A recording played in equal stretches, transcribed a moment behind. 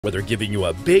Whether giving you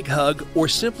a big hug or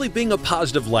simply being a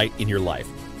positive light in your life,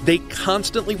 they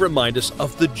constantly remind us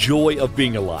of the joy of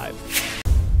being alive.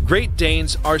 Great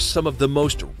Danes are some of the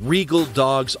most regal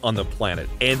dogs on the planet,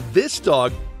 and this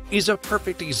dog is a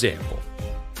perfect example.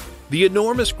 The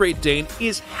enormous Great Dane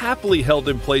is happily held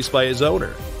in place by his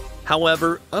owner.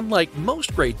 However, unlike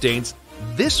most Great Danes,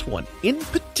 this one in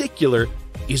particular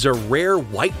is a rare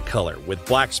white color with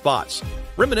black spots,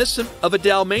 reminiscent of a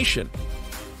Dalmatian.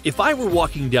 If I were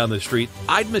walking down the street,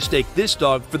 I'd mistake this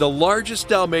dog for the largest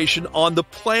Dalmatian on the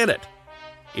planet.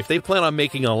 If they plan on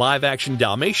making a live-action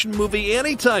Dalmatian movie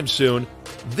anytime soon,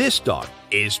 this dog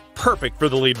is perfect for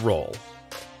the lead role.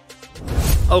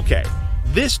 Okay,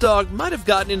 this dog might have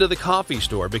gotten into the coffee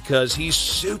store because he's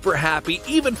super happy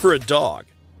even for a dog.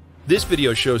 This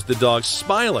video shows the dog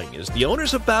smiling as the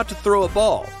owner's about to throw a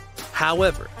ball.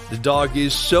 However, the dog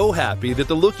is so happy that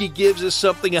the look he gives is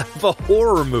something out of a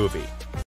horror movie.